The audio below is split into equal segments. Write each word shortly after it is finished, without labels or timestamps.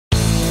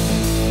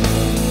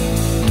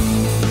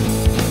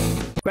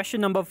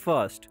Question number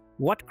first.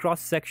 What cross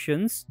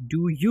sections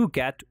do you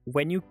get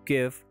when you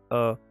give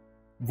a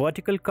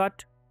vertical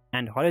cut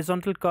and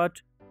horizontal cut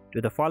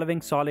to the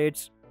following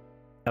solids: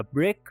 a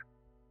brick,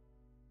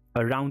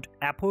 a round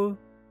apple,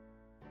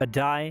 a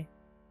die,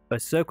 a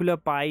circular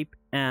pipe,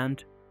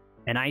 and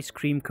an ice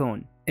cream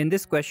cone? In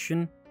this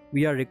question,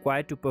 we are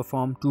required to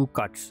perform two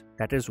cuts,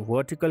 that is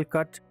vertical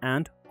cut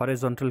and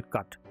horizontal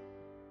cut.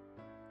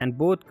 And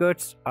both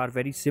cuts are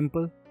very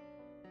simple.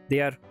 They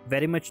are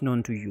very much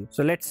known to you.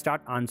 So let's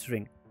start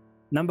answering.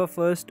 Number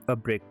first, a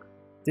brick.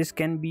 This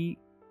can be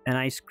an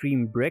ice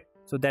cream brick.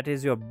 So that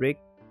is your brick.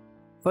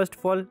 First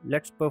of all,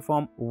 let's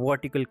perform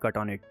vertical cut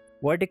on it.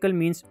 Vertical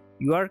means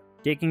you are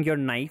taking your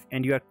knife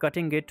and you are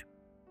cutting it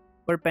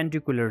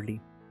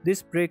perpendicularly.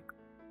 This brick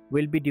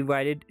will be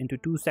divided into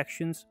two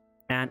sections,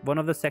 and one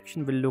of the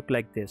section will look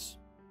like this.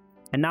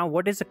 And now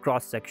what is a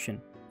cross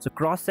section? So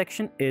cross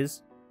section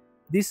is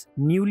this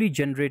newly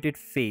generated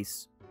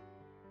face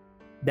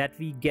that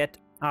we get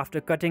after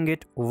cutting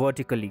it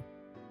vertically.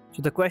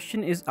 So the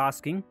question is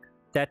asking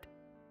that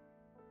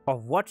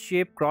of what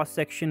shape cross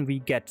section we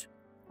get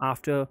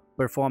after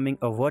performing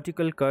a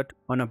vertical cut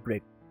on a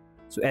brick.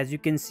 So as you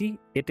can see,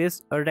 it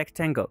is a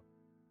rectangle.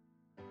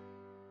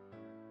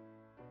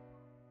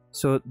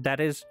 So that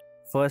is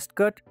first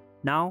cut.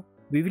 Now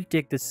we will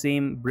take the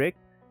same brick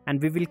and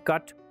we will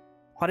cut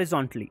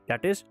horizontally.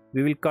 That is,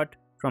 we will cut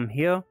from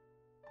here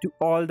to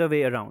all the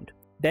way around.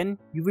 Then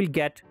you will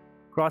get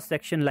cross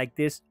section like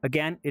this.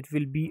 Again, it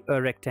will be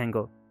a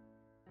rectangle.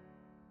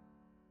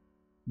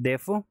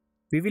 Therefore,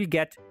 we will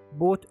get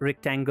both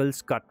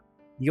rectangles cut.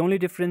 The only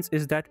difference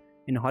is that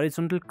in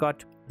horizontal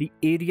cut, the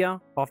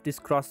area of this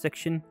cross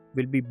section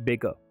will be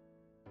bigger.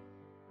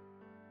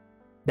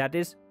 That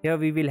is, here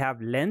we will have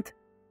length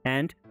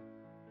and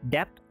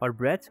depth or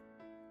breadth.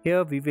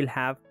 Here we will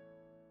have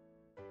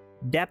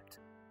depth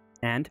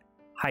and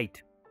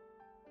height.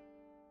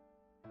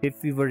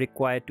 If we were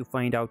required to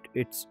find out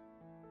its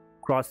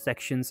cross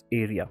sections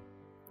area.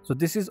 So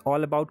this is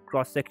all about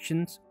cross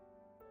sections,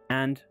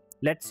 and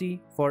let's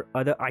see for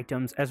other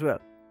items as well.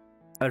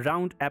 A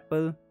round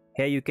apple.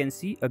 Here you can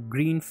see a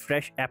green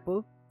fresh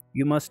apple.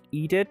 You must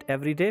eat it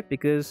every day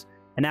because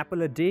an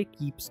apple a day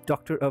keeps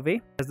doctor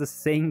away, as the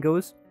saying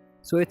goes.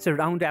 So it's a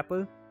round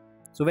apple.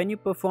 So when you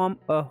perform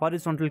a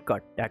horizontal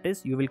cut, that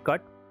is, you will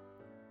cut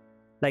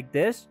like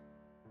this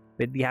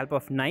with the help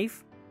of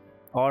knife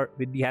or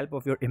with the help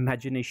of your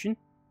imagination,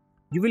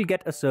 you will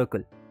get a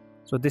circle.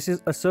 So this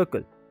is a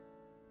circle.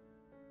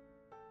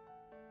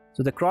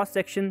 So the cross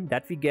section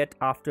that we get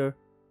after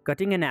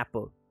cutting an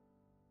apple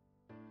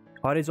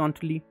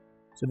horizontally,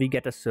 so we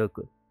get a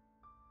circle.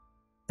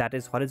 That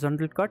is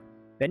horizontal cut.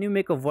 When you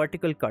make a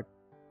vertical cut,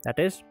 that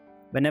is,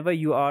 whenever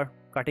you are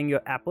cutting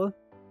your apple,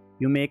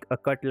 you make a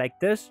cut like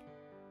this,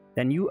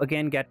 then you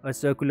again get a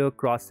circular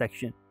cross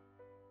section.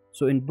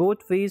 So in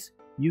both ways,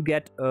 you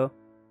get a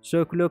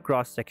circular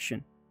cross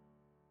section.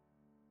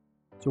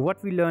 So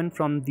what we learn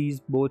from these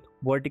both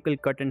vertical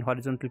cut and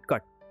horizontal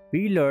cut?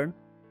 We learn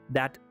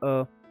that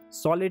a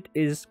solid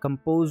is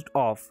composed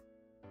of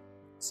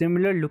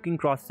similar looking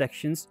cross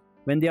sections.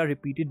 When they are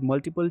repeated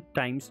multiple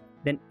times,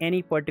 then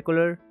any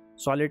particular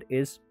solid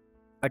is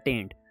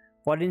attained.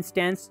 For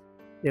instance,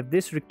 if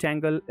this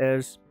rectangle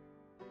is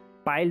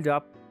piled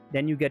up,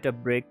 then you get a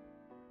brick.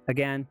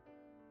 Again,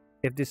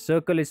 if this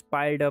circle is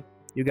piled up,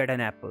 you get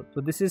an apple. So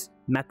this is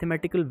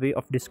mathematical way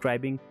of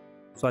describing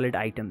solid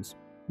items.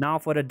 Now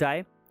for a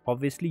die,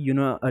 obviously you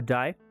know a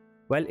die.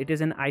 Well, it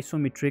is an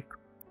isometric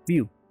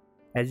view.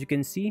 As you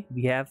can see,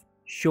 we have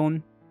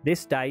shown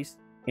this dice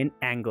in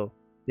angle.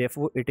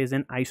 Therefore, it is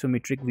an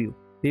isometric view.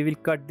 We will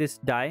cut this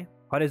die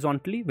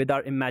horizontally with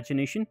our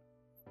imagination.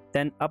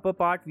 Then upper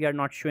part, we are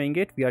not showing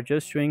it. We are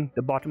just showing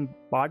the bottom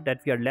part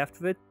that we are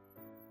left with.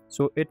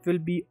 So it will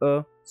be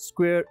a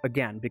square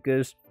again,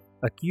 because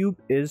a cube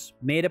is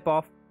made up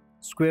of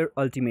square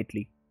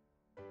ultimately.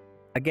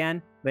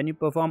 Again, when you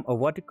perform a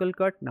vertical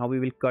cut, now we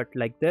will cut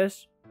like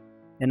this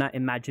in our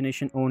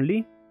imagination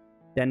only.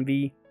 Then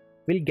we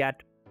will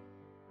get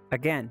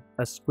again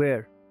a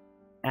square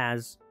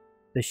as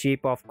the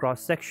shape of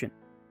cross section.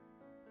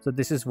 So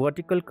this is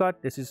vertical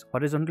cut, this is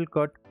horizontal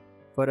cut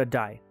for a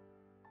die.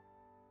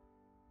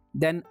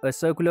 Then a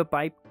circular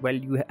pipe. Well,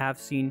 you have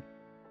seen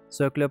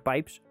circular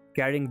pipes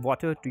carrying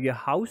water to your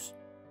house.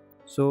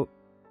 So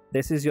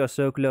this is your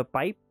circular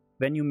pipe.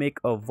 When you make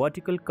a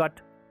vertical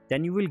cut,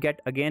 then you will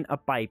get again a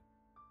pipe,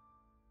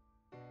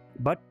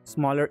 but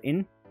smaller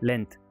in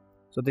length.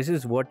 So this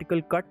is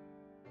vertical cut.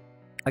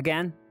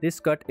 Again, this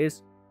cut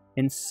is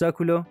in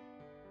circular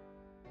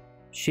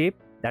shape.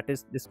 That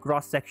is, this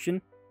cross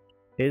section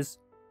is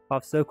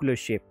of circular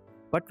shape.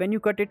 But when you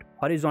cut it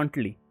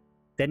horizontally,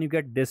 then you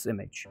get this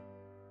image.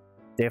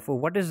 Therefore,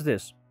 what is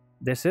this?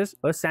 This is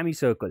a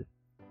semicircle.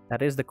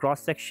 That is the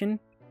cross section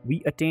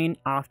we attain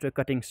after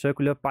cutting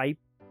circular pipe.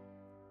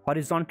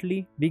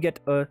 Horizontally, we get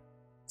a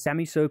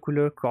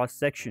semicircular cross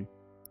section.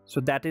 So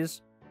that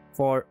is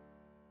for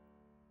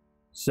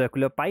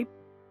circular pipe.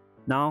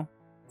 Now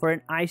for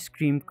an ice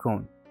cream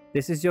cone.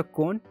 This is your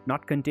cone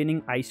not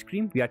containing ice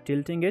cream. We are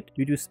tilting it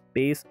due to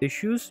space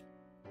issues.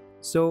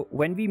 So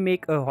when we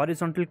make a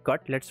horizontal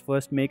cut, let's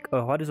first make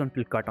a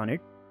horizontal cut on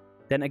it.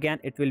 Then again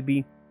it will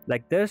be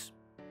like this.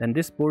 Then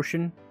this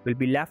portion will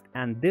be left,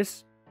 and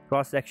this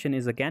cross section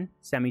is again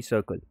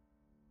semicircle.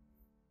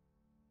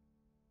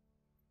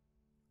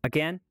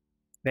 Again,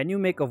 when you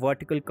make a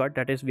vertical cut,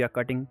 that is we are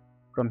cutting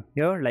from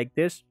here like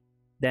this,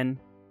 then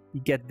we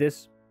get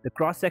this. The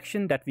cross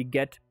section that we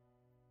get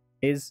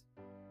is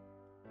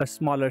a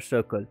smaller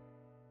circle.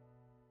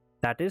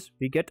 That is,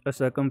 we get a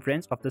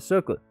circumference of the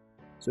circle.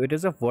 So it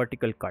is a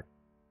vertical cut.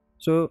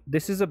 So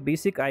this is a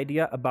basic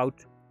idea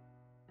about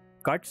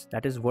cuts,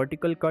 that is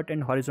vertical cut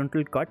and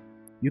horizontal cut.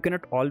 You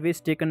cannot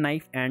always take a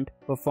knife and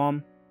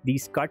perform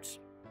these cuts.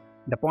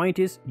 The point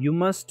is, you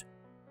must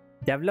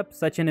develop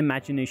such an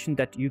imagination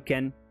that you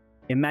can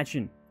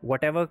imagine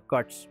whatever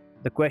cuts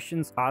the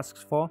questions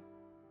asks for.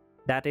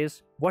 That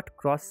is, what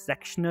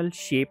cross-sectional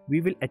shape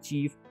we will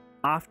achieve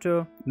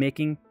after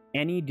making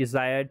any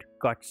desired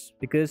cuts,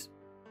 because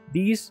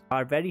these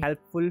are very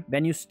helpful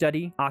when you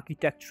study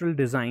architectural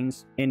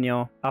designs in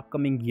your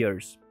upcoming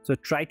years. So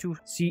try to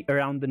see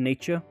around the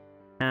nature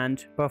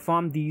and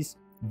perform these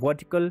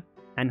vertical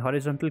and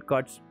horizontal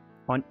cuts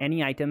on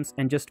any items,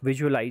 and just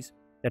visualize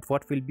that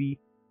what will be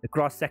the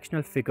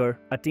cross-sectional figure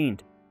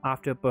attained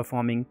after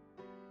performing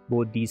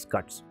both these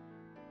cuts.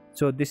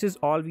 So this is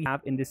all we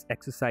have in this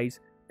exercise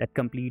that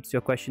completes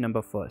your question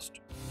number first.